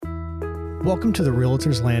Welcome to the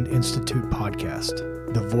Realtors Land Institute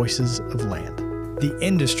podcast, The Voices of Land, the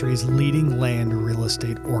industry's leading land real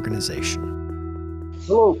estate organization.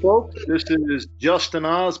 Hello, folks. This is Justin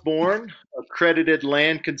Osborn, accredited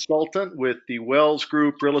land consultant with the Wells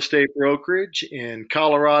Group Real Estate Brokerage in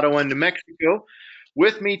Colorado and New Mexico.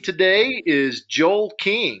 With me today is Joel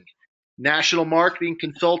King, national marketing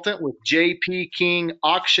consultant with J.P. King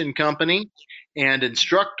Auction Company and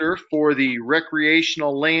instructor for the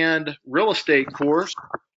Recreational Land Real Estate course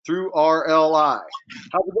through RLI.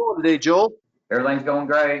 How's it going today, Joel? Everything's going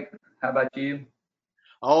great. How about you?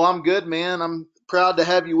 Oh, I'm good, man. I'm proud to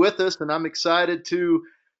have you with us, and I'm excited to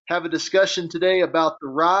have a discussion today about the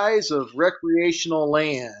rise of recreational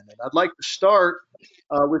land. And I'd like to start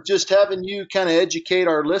with just having you kind of educate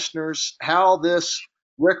our listeners how this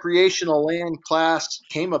recreational land class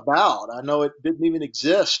came about. I know it didn't even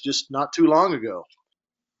exist just not too long ago.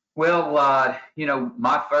 Well, my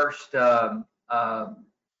first dealings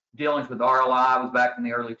with RLI was back in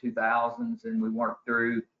the early 2000s, and we worked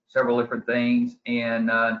through several different things. And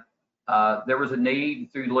there was a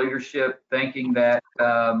need through leadership thinking that,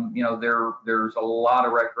 there's a lot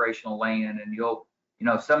of recreational land, and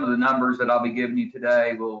some of the numbers that I'll be giving you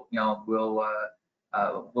today will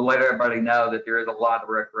let everybody know that there is a lot of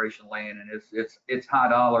recreational land, and it's high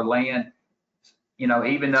dollar land.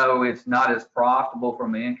 Even though it's not as profitable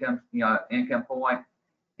from an income point,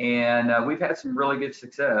 and we've had some really good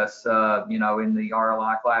success, in the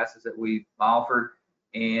RLI classes that we've offered,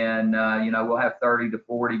 and we'll have 30 to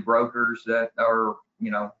 40 brokers that are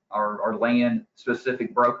land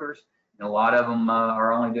specific brokers, and a lot of them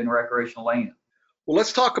are only doing recreational land. Well,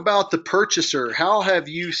 let's talk about the purchaser. How have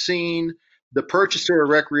you seen the purchaser of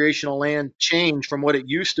recreational land change from what it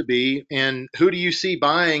used to be, and who do you see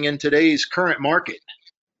buying in today's current market?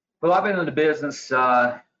 Well, I've been in the business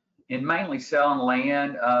and mainly selling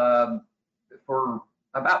land for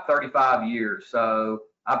about 35 years. So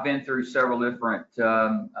I've been through several different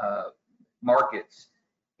markets,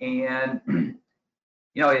 and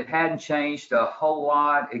it hadn't changed a whole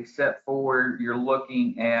lot, except for you're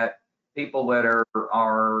looking at people that are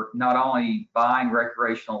not only buying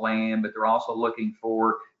recreational land, but they're also looking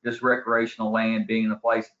for this recreational land being a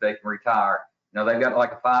place that they can retire. They've got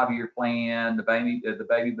like a 5-year plan. The baby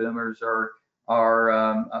boomers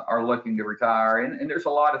are looking to retire, and there's a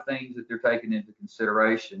lot of things that they're taking into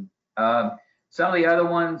consideration. Some of the other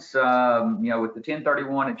ones, with the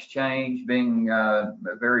 1031 exchange being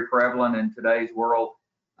very prevalent in today's world,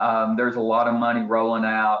 there's a lot of money rolling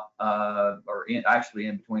out, in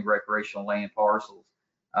between recreational land parcels.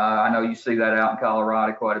 I know you see that out in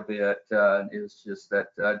Colorado quite a bit. It's just that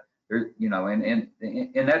and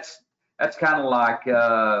that's kind of like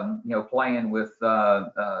playing with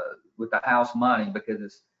the house money, because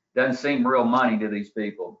it doesn't seem real money to these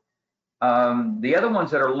people. The other ones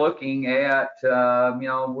that are looking at,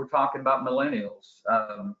 we're talking about millennials.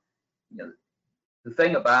 The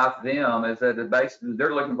thing about them is that basically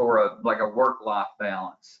they're looking for a work-life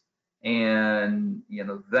balance, and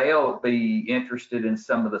they'll be interested in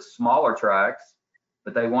some of the smaller tracts,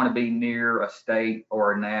 but they want to be near a state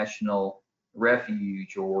or a national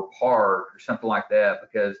refuge or park or something like that,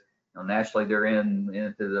 because naturally they're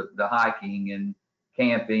into the hiking and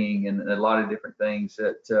camping and a lot of different things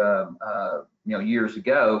that years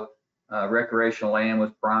ago recreational land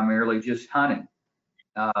was primarily just hunting.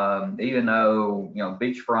 Even though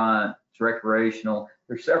beachfront is recreational,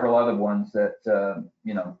 there's several other ones that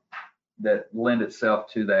that lend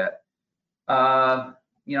itself to that. And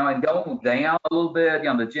going down a little bit,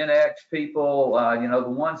 the Gen X people, the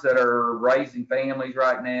ones that are raising families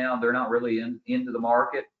right now, they're not really into the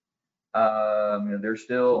market. They're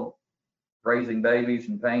still raising babies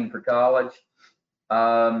and paying for college.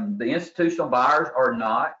 The institutional buyers are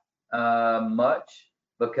not much,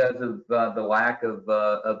 because of the lack of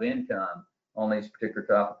income on these particular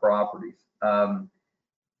type of properties.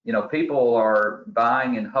 People are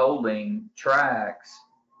buying and holding tracts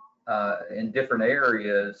in different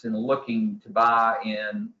areas and looking to buy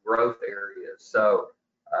in growth areas. So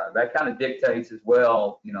that kind of dictates as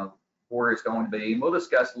well, where it's going to be. And we'll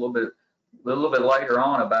discuss a little bit later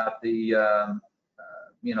on about the,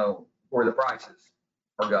 where the prices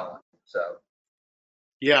are going. So.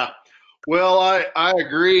 Yeah. Well, I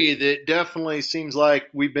agree that it definitely seems like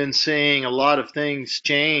we've been seeing a lot of things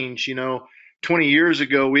change. 20 years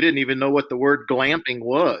ago, we didn't even know what the word glamping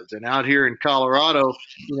was. And out here in Colorado,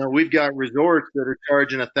 we've got resorts that are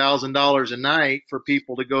charging $1,000 a night for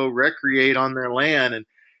people to go recreate on their land. And,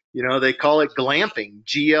 they call it glamping,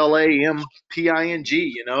 Glamping.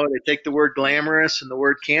 They take the word glamorous and the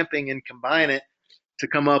word camping and combine it to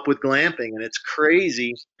come up with glamping. And it's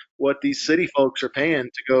crazy what these city folks are paying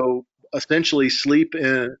to go essentially sleep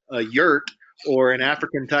in a yurt or an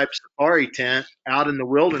African type safari tent out in the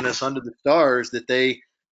wilderness under the stars that they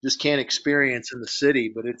just can't experience in the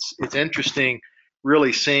city. But it's interesting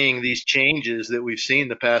really seeing these changes that we've seen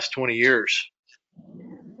the past 20 years.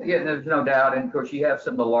 Yeah, there's no doubt. And of course, you have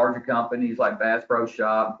some of the larger companies like Bass Pro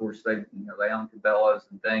Shop. Of course, they own Cabela's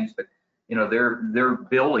and things, but they're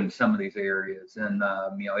building some of these areas, and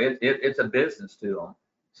it's a business to them.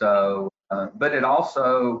 So, but it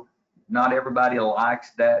also, not everybody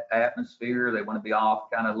likes that atmosphere. They want to be off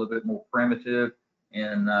kind of a little bit more primitive,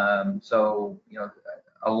 and so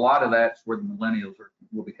a lot of that's where the millennials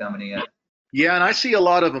will be coming in. Yeah, and I see a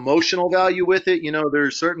lot of emotional value with it.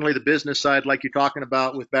 There's certainly the business side, like you're talking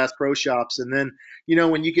about with Bass Pro Shops. And then,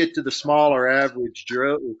 when you get to the smaller average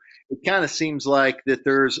Joe, it kind of seems like that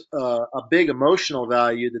there's a big emotional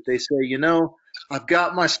value that they say, I've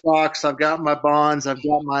got my stocks, I've got my bonds, I've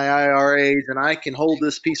got my IRAs, and I can hold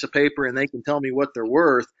this piece of paper and they can tell me what they're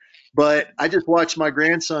worth. But I just watched my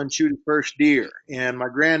grandson shoot his first deer, and my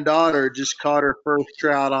granddaughter just caught her first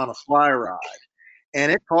trout on a fly rod. And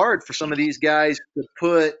it's hard for some of these guys to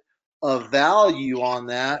put a value on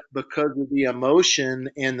that because of the emotion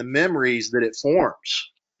and the memories that it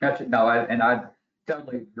forms. Gotcha. No, I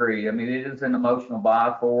totally agree. I mean, it is an emotional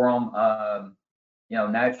buy for them.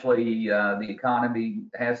 Naturally, the economy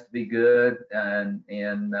has to be good, and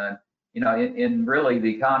really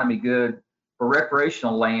the economy good for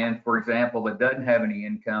recreational land, for example, that doesn't have any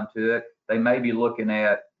income to it. They may be looking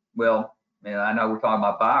at, well, and I know we're talking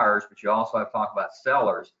about buyers, but you also have to talk about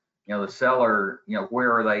sellers. The seller,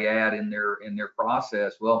 where are they at in their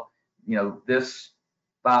process? Well, this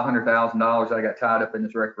 $500,000 I got tied up in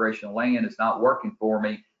this recreational land is not working for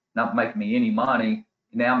me, not making me any money.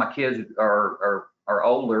 Now my kids are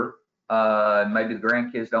older, maybe the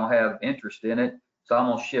grandkids don't have interest in it, so I'm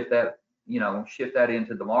gonna shift that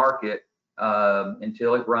into the market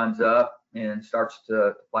until it runs up and starts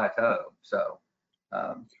to plateau. So.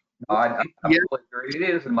 I totally agree.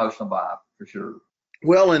 It is an emotional buy for sure.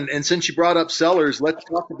 Well, and since you brought up sellers, let's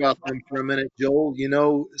talk about them for a minute, Joel.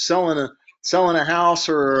 Selling a house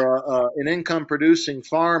or an income producing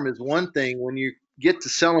farm is one thing. When you get to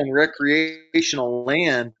selling recreational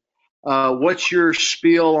land, what's your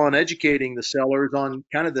spiel on educating the sellers on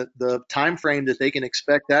kind of the time frame that they can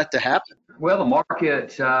expect that to happen? Well, the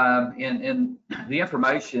market in the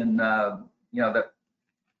information, that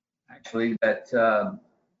actually that.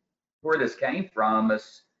 Where this came from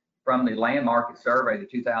is from the land market survey, the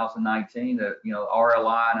 2019, that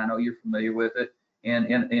RLI, and I know you're familiar with it, and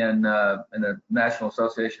the National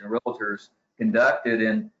Association of Realtors conducted,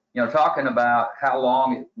 and talking about how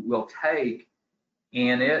long it will take,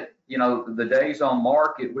 and the days on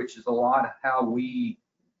market, which is a lot of how we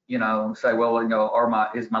say, well,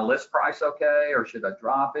 is my list price okay, or should I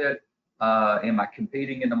drop it? Am I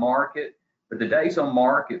competing in the market? But the days on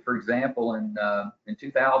market, for example, in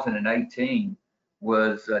 2018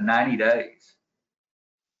 was 90 days,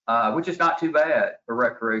 which is not too bad for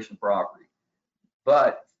recreation property.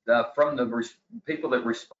 But from the people that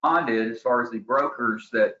responded, as far as the brokers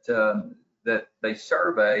that they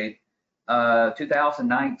surveyed,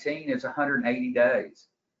 2019 is 180 days.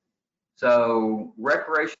 So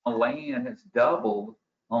recreational land has doubled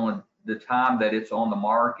on the time that it's on the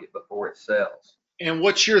market before it sells. And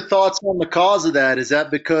what's your thoughts on the cause of that? Is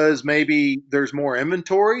that because maybe there's more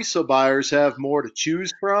inventory, so buyers have more to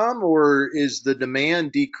choose from, or is the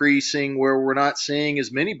demand decreasing where we're not seeing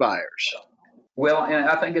as many buyers? Well, and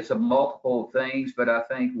I think it's a multiple things, but I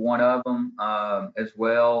think one of them as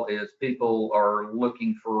well is people are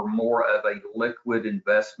looking for more of a liquid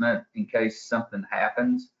investment in case something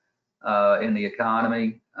happens in the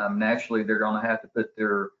economy. Naturally, they're going to have to put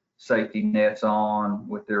their safety nets on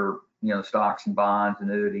with their stocks and bonds,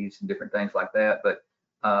 annuities, and different things like that. But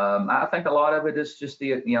I think a lot of it is just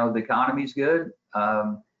the economy's good.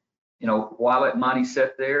 Why let money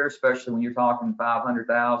sit there, especially when you're talking $500,000,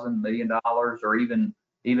 $1 million, or even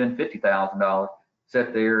 $50,000,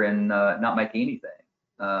 sit there and not make anything.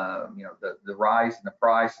 The rise in the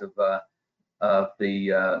price of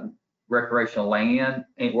the recreational land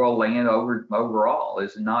and world land overall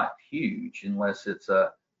is not huge unless it's a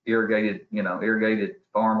irrigated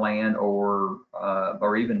farmland or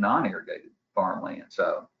even non-irrigated farmland.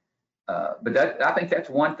 So, but I think that's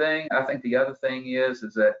one thing. I think the other thing is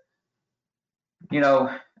that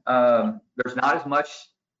there's not as much.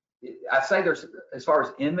 I say there's, as far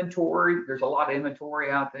as inventory, there's a lot of inventory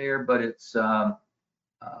out there, but it's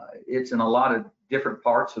in a lot of different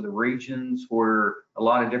parts of the regions where a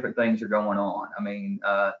lot of different things are going on. I mean,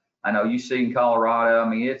 I know you see in Colorado, I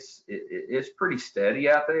mean, it's pretty steady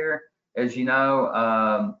out there. As you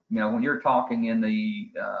know, when you're talking in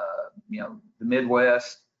the, the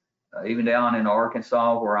Midwest, even down in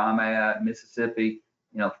Arkansas where I'm at, Mississippi,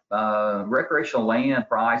 recreational land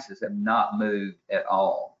prices have not moved at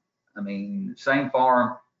all. I mean, same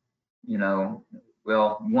farm,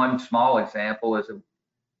 well, one small example is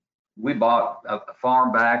we bought a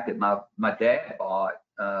farm back that my dad bought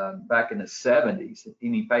back in the 70s,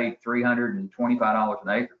 and he paid $325 an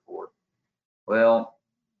acre for it. Well,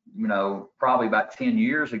 probably about 10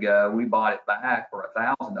 years ago, we bought it back for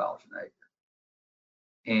 $1,000 an acre.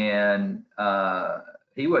 And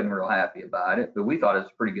he wasn't real happy about it, but we thought it was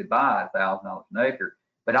a pretty good buy, $1,000 an acre.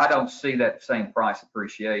 But I don't see that same price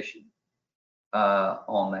appreciation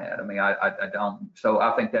on that. I mean, I don't. So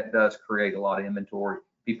I think that does create a lot of inventory,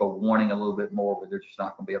 people wanting a little bit more, but they're just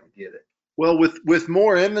not going to be able to get it. Well, with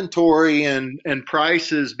more inventory and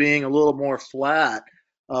prices being a little more flat,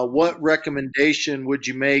 what recommendation would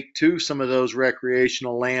you make to some of those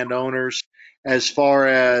recreational landowners as far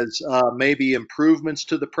as maybe improvements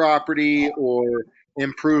to the property or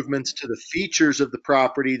improvements to the features of the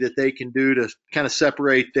property that they can do to kind of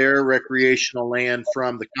separate their recreational land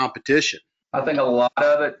from the competition? I think a lot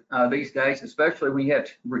of it these days, especially when you have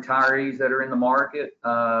retirees that are in the market,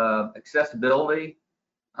 accessibility,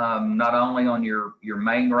 not only on your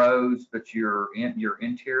main roads, but your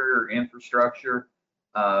interior infrastructure,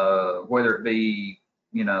 whether it be,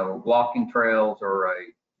 walking trails or a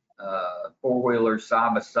four-wheeler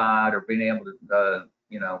side by side, or being able to,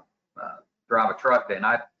 drive a truck down.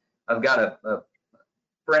 I've got a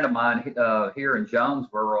friend of mine here in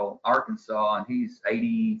Jonesboro, Arkansas, and he's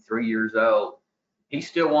 83 years old. He's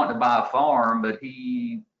still wanting to buy a farm, but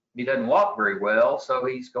he doesn't walk very well, so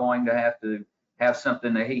he's going to have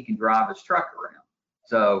something that he can drive his truck around.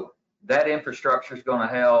 So that infrastructure is going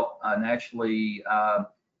to help. Naturally,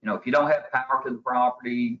 if you don't have power to the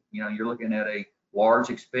property, you're looking at a large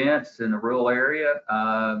expense in the rural area.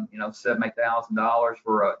 $7,000-8,000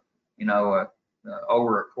 for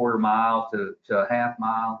over a quarter mile to a half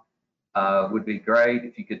mile would be great.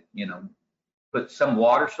 If you could, put some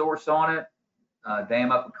water source on it,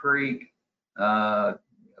 dam up a creek,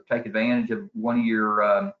 take advantage of one of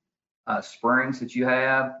your springs that you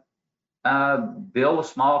have, build a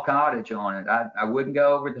small cottage on it. I wouldn't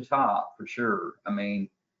go over the top for sure. I mean,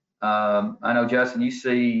 I know, Justin, you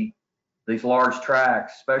see these large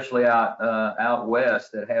tracts, especially out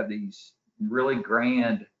west, that have these really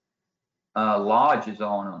grand lodges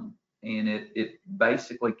on them, and it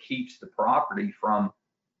basically keeps the property from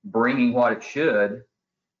bringing what it should,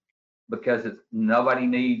 because nobody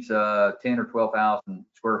needs a 10 or 12,000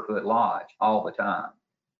 square foot lodge all the time.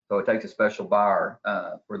 So it takes a special buyer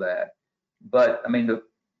for that. But I mean,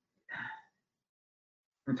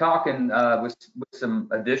 I'm talking with some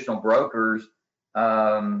additional brokers.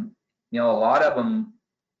 A lot of them,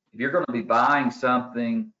 if you're going to be buying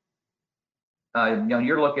something,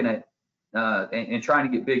 you're looking at and trying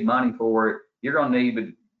to get big money for it, you're going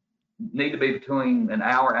to need to be between an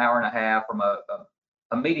hour and a half from a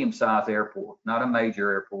medium-sized airport, not a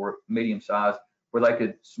major airport, medium-sized, where they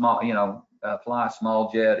could fly a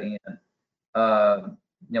small jet in.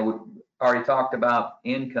 We already talked about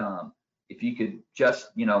income. If you could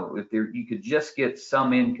just, you could just get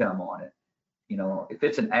some income on it. If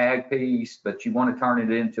it's an ag piece, but you want to turn it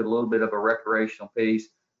into a little bit of a recreational piece,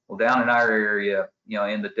 well, down in our area,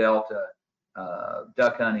 in the Delta,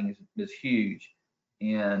 duck hunting is huge.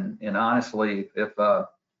 And honestly, if the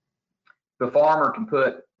farmer can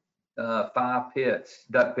put 5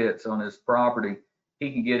 duck pits on his property,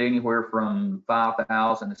 he can get anywhere from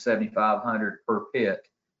 $5,000 to $7,500 per pit.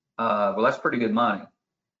 Well, that's pretty good money.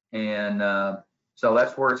 And so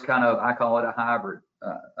that's where it's kind of, I call it a hybrid,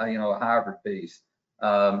 a hybrid piece.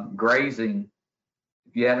 Grazing,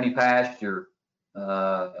 if you have any pasture,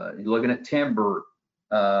 you're looking at timber,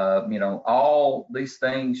 all these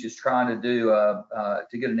things, just trying to do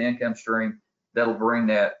to get an income stream that'll bring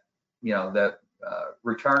that, that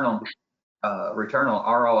return on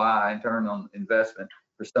ROI, return on investment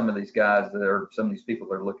for some of these guys some of these people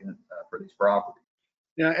that are looking for these properties.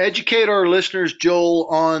 Now, educate our listeners, Joel,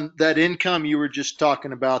 on that income you were just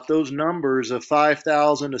talking about. Those numbers of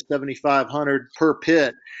 $5,000 to $7,500 per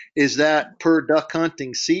pit. Is that per duck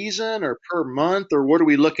hunting season or per month, or what are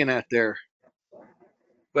we looking at there?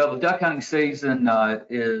 Well, the duck hunting season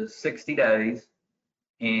is 60 days,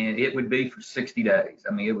 and it would be for 60 days.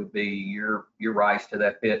 I mean, it would be your rights to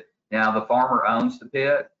that pit. Now, the farmer owns the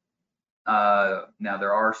pit. Now,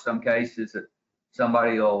 there are some cases that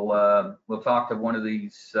somebody will talk to one of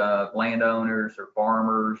these landowners or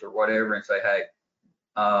farmers or whatever and say, hey,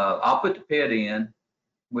 I'll put the pit in,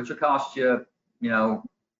 which will cost you,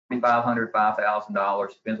 $2,500, $5,000,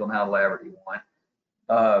 depends on how elaborate you want.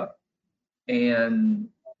 And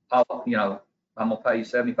I'm gonna pay you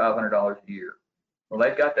 $7,500 a year. Well,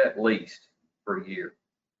 they've got that leased for a year.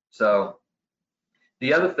 So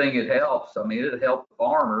the other thing it helps, it'll help the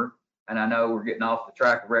farmer, and I know we're getting off the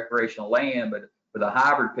track of recreational land, but for the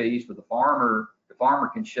hybrid piece, for the farmer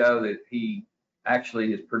can show that he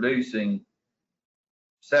actually is producing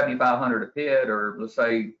 $7,500 a pit, or let's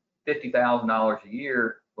say $50,000 a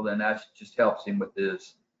year. Well, then that just helps him with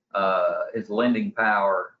his lending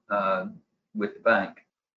power with the bank.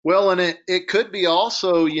 Well, and it could be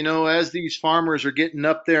also, as these farmers are getting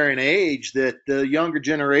up there in age, that the younger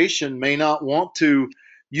generation may not want to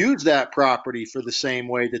use that property for the same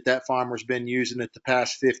way that farmer's been using it the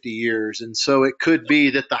past 50 years. And so it could be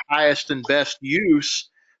that the highest and best use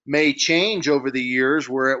may change over the years,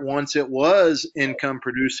 where once it was income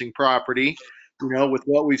producing property. With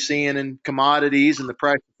what we've seen in commodities and the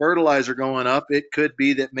price of fertilizer going up, it could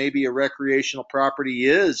be that maybe a recreational property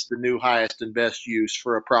is the new highest and best use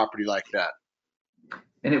for a property like that.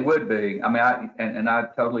 And it would be. I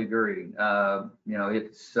totally agree.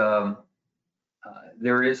 It's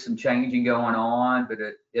there is some changing going on, but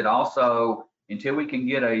it also, until we can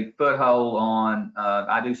get a foothold on,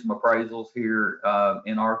 I do some appraisals here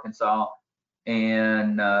in Arkansas.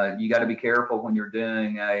 And you got to be careful when you're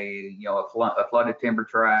doing a flooded timber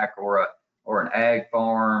tract or an ag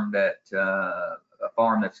farm, a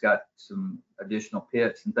farm that's got some additional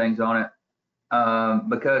pits and things on it,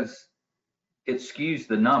 because it skews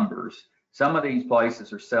the numbers. Some of these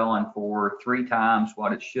places are selling for 3 times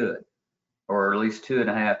what it should, or at least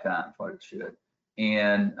 2.5 times what it should.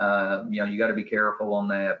 And you got to be careful on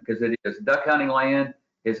that, because it is duck hunting land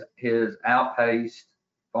is outpaced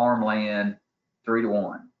farmland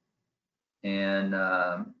 3-to-1. And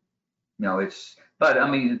but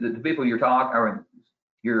the people you're talking, or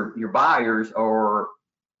your buyers are,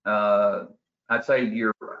 I'd say,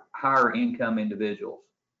 your higher income individuals.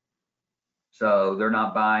 So they're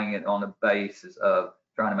not buying it on the basis of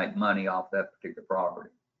trying to make money off that particular property.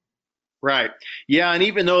 Right. Yeah. And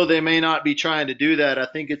even though they may not be trying to do that, I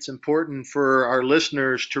think it's important for our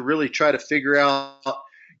listeners to really try to figure out,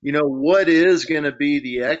 what is going to be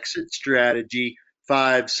the exit strategy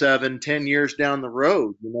 5, 7, 10 years down the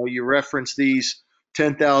road. You reference these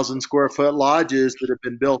 10,000 square foot lodges that have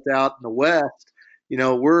been built out in the West.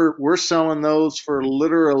 We're selling those for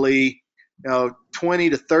literally 20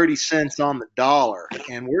 to 30 cents on the dollar.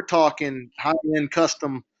 And we're talking high-end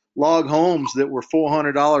custom log homes that were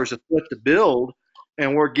 $400 a foot to build,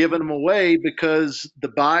 and we're giving them away because the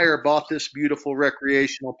buyer bought this beautiful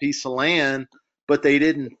recreational piece of land, but they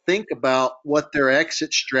didn't think about what their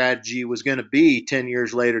exit strategy was going to be 10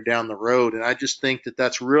 years later down the road. And I just think that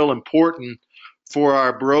that's real important for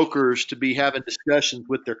our brokers to be having discussions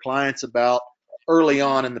with their clients about early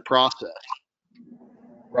on in the process.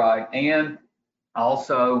 Right. And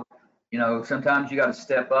also, sometimes you got to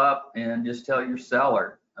step up and just tell your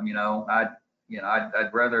seller, I'd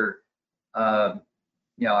rather,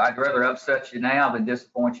 I'd rather upset you now than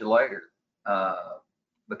disappoint you later,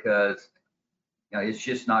 because it's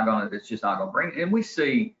just not going to bring it. And we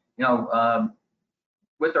see,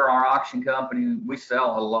 with our auction company, we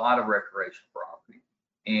sell a lot of recreational property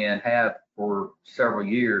and have for several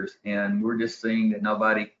years, and we're just seeing that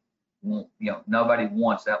nobody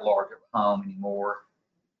wants that large of a home anymore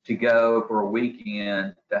to go for a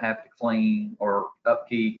weekend to have to clean or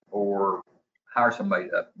upkeep or hire somebody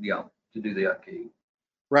to do the upkeep.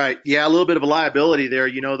 Right. Yeah, a little bit of a liability there.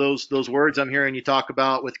 Those words I'm hearing you talk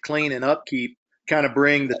about with clean and upkeep kind of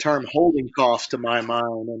bring the term holding costs to my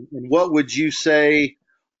mind. And what would you say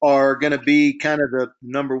are going to be kind of the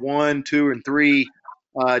number 1, 2, and 3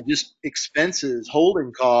 just expenses,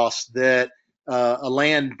 holding costs that a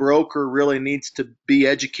land broker really needs to be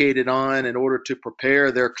educated on in order to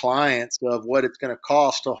prepare their clients of what it's going to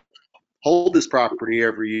cost to hold this property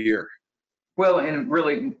every year? Well, and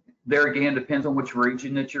really, there again, depends on which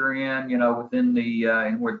region that you're in, within the,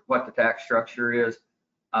 and what the tax structure is,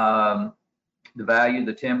 the value of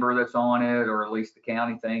the timber that's on it, or at least the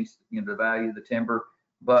county thinks, the value of the timber.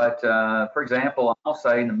 But for example, I'll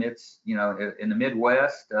say in the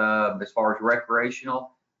Midwest, as far as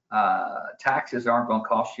recreational, taxes aren't going to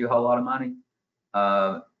cost you a whole lot of money,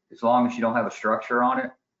 as long as you don't have a structure on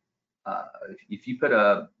it. If you put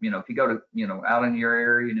if you go to, out in your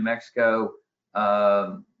area, New Mexico,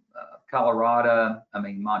 Colorado,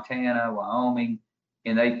 Montana, Wyoming,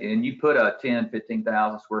 and you put a 10,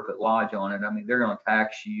 15,000 square foot lodge on it, they're going to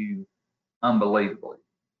tax you unbelievably.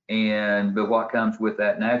 But what comes with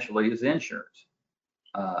that naturally is insurance.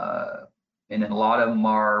 And then a lot of them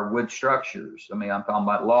are wood structures. I mean, I'm talking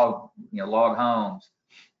about log homes,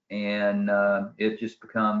 and it just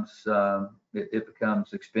becomes it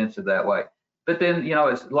becomes expensive that way. But then,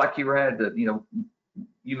 it's like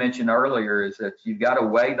you mentioned earlier, is that you've got to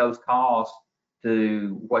weigh those costs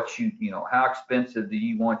to what how expensive do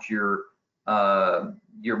you want your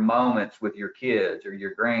moments with your kids or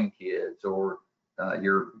your grandkids, or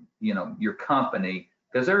your company,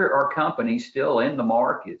 because there are companies still in the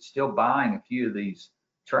market, still buying a few of these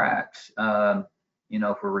tracks, for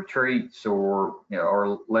retreats, or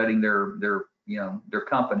letting their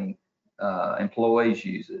company employees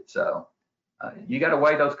use it. So you got to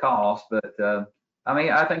weigh those costs, but I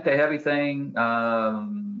mean, I think the heavy thing,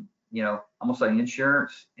 I'm gonna say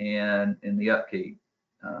insurance and the upkeep.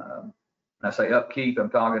 When I say upkeep, I'm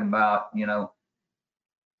talking about, of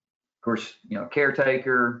course,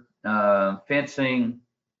 caretaker, fencing,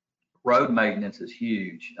 road maintenance is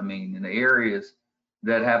huge. I mean, in the areas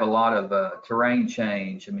that have a lot of terrain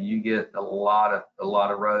change, I mean, you get a lot of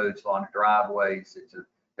roads, a lot of driveways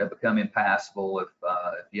that become impassable if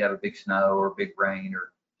you have a big snow or big rain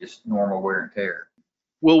or just normal wear and tear.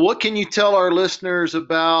 Well, what can you tell our listeners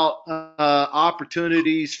about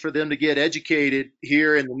opportunities for them to get educated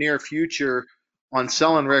here in the near future on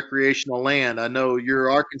selling recreational land? I know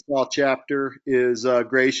your Arkansas chapter is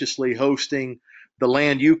graciously hosting the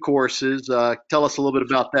LANDU courses. Tell us a little bit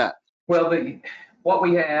about that. Well, what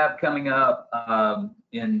we have coming up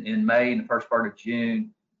in May and the first part of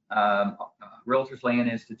June, Realtors Land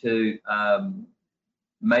Institute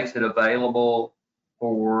makes it available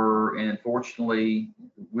and fortunately,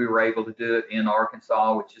 we were able to do it in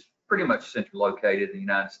Arkansas, which is pretty much central located in the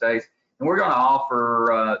United States. And we're going to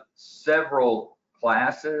offer several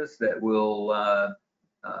classes that will,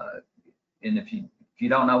 and if you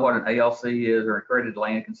don't know what an ALC is, or accredited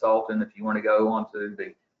land consultant, if you want to go onto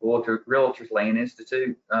the Realtors Land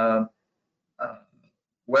Institute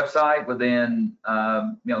website, but then,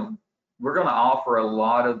 we're going to offer a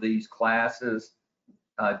lot of these classes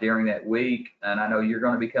during that week, and I know you're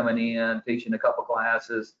going to be coming in teaching a couple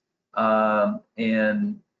classes,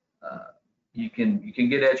 and you can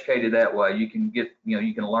get educated that way. You can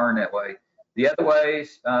learn that way. The other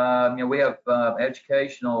ways, we have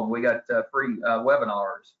educational. We got free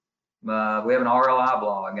webinars. We have an RLI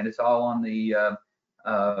blog, and it's all on the.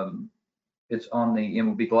 And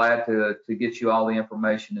we'll be glad to get you all the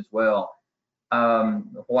information as well.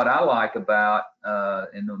 What I like about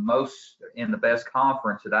in the best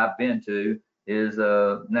conference that I've been to is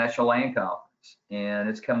a National Land Conference, and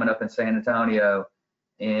it's coming up in San Antonio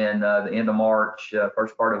in the end of March,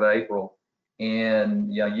 first part of April,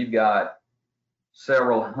 and you've got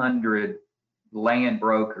several hundred land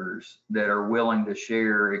brokers that are willing to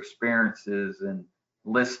share experiences and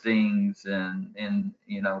listings and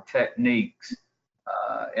techniques,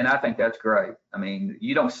 and I think that's great. I mean,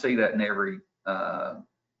 you don't see that in every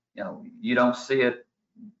you don't see it,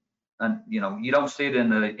 you don't see it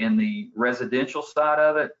in the residential side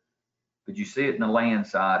of it, but you see it in the land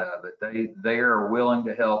side of it. They are willing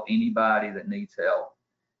to help anybody that needs help.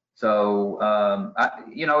 So,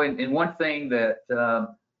 and one thing that,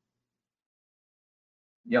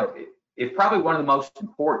 it's probably one of the most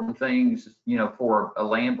important things, for a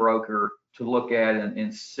land broker to look at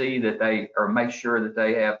and see that make sure that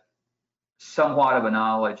they have somewhat of a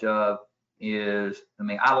knowledge of is, I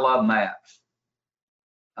mean, I love maps.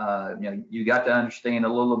 You got to understand a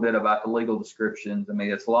little bit about the legal descriptions. I mean,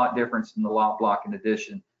 it's a lot different than the lot block and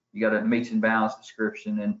addition. You got a meets and bounds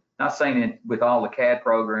description, and not saying it with all the CAD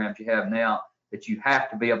programs you have now that you have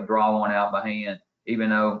to be able to draw one out by hand. Even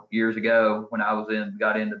though years ago when I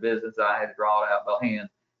got into business, I had to draw it out by hand,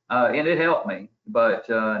 and it helped me. But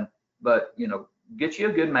get you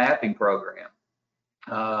a good mapping program.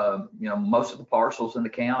 Most of the parcels in the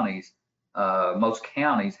counties, most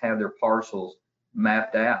counties have their parcels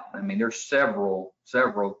mapped out. I mean, there's several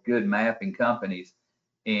good mapping companies,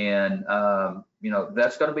 and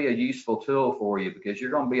that's going to be a useful tool for you, because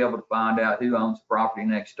you're going to be able to find out who owns the property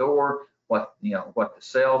next door, what the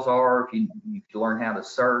sales are. You learn how to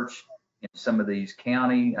search in some of these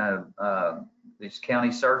county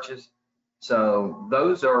searches. So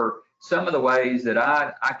those are some of the ways that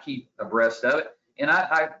I keep abreast of it. And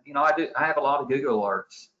I have a lot of Google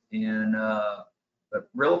alerts, and the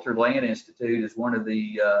Realtor Land Institute is one of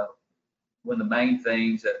the main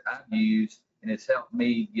things that I've used, and it's helped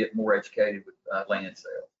me get more educated with land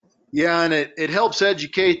sales. Yeah, and it helps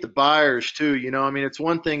educate the buyers too. I mean, it's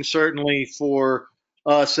one thing certainly for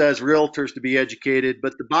us as realtors to be educated,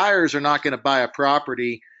 but the buyers are not going to buy a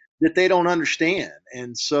property that they don't understand.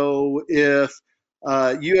 And so if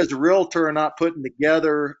you as a realtor are not putting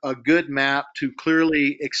together a good map to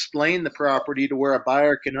clearly explain the property to where a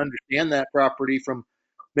buyer can understand that property from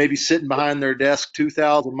maybe sitting behind their desk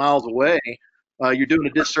 2,000 miles away, you're doing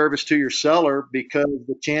a disservice to your seller, because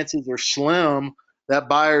the chances are slim that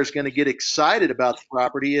buyer is going to get excited about the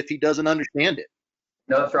property if he doesn't understand it.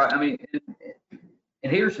 No, that's right. I mean,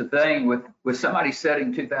 and here's the thing with somebody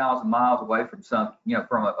sitting 2,000 miles away from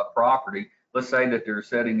from a property. Let's say that they're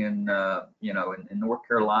sitting in North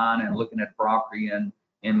Carolina and looking at property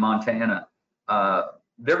in Montana.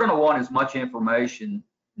 They're going to want as much information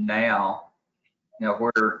now,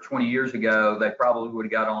 where 20 years ago they probably would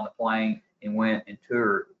have got on the plane and went and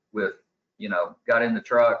toured got in the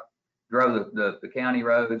truck, drove the county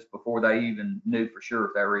roads before they even knew for sure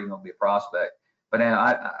if they were even going to be a prospect. But now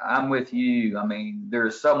I'm with you. I mean,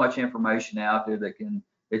 there's so much information out there that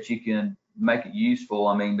you can make it useful.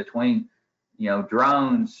 I mean, between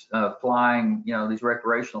drones flying, these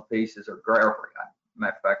recreational pieces are great.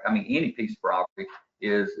 Matter of fact, I mean, any piece of property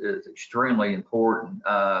is extremely important.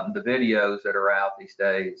 The videos that are out these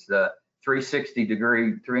days, the 360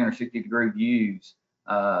 degree views,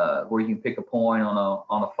 where you can pick a point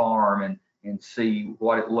on a farm and see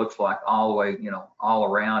what it looks like all the way, all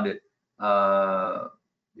around it.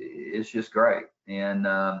 It's just great. And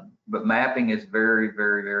but mapping is very,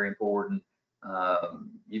 very, very important.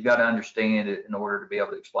 You've got to understand it in order to be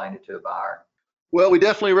able to explain it to a buyer. Well, we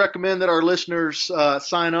definitely recommend that our listeners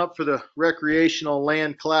sign up for the recreational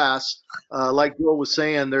land class. Like Bill was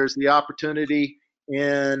saying, there's the opportunity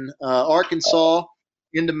in Arkansas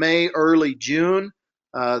into May, early June.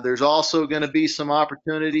 There's also going to be some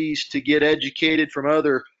opportunities to get educated from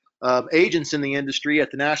other agents in the industry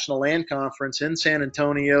at the National Land Conference in San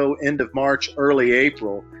Antonio, end of March, early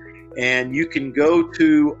April. And you can go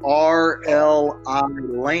to rliland.com,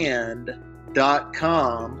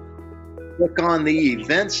 click on the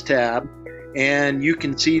events tab, and you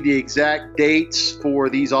can see the exact dates for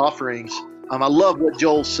these offerings. I love what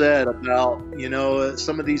Joel said about,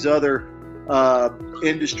 some of these other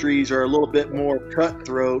industries are a little bit more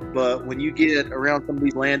cutthroat, but when you get around some of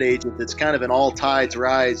these land agents, it's kind of an all tides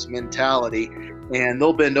rise mentality, and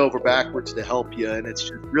they'll bend over backwards to help you. And it's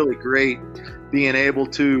just really great being able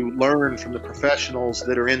to learn from the professionals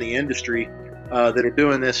that are in the industry that are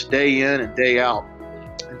doing this day in and day out.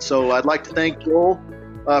 And so I'd like to thank Joel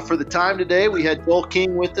for the time today. We had Joel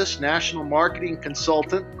King with us, National Marketing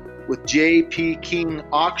Consultant with J.P. King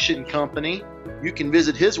Auction Company. You can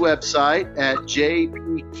visit his website at jpking.com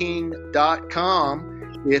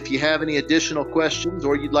if you have any additional questions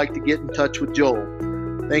or you'd like to get in touch with Joel.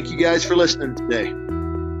 Thank you guys for listening today.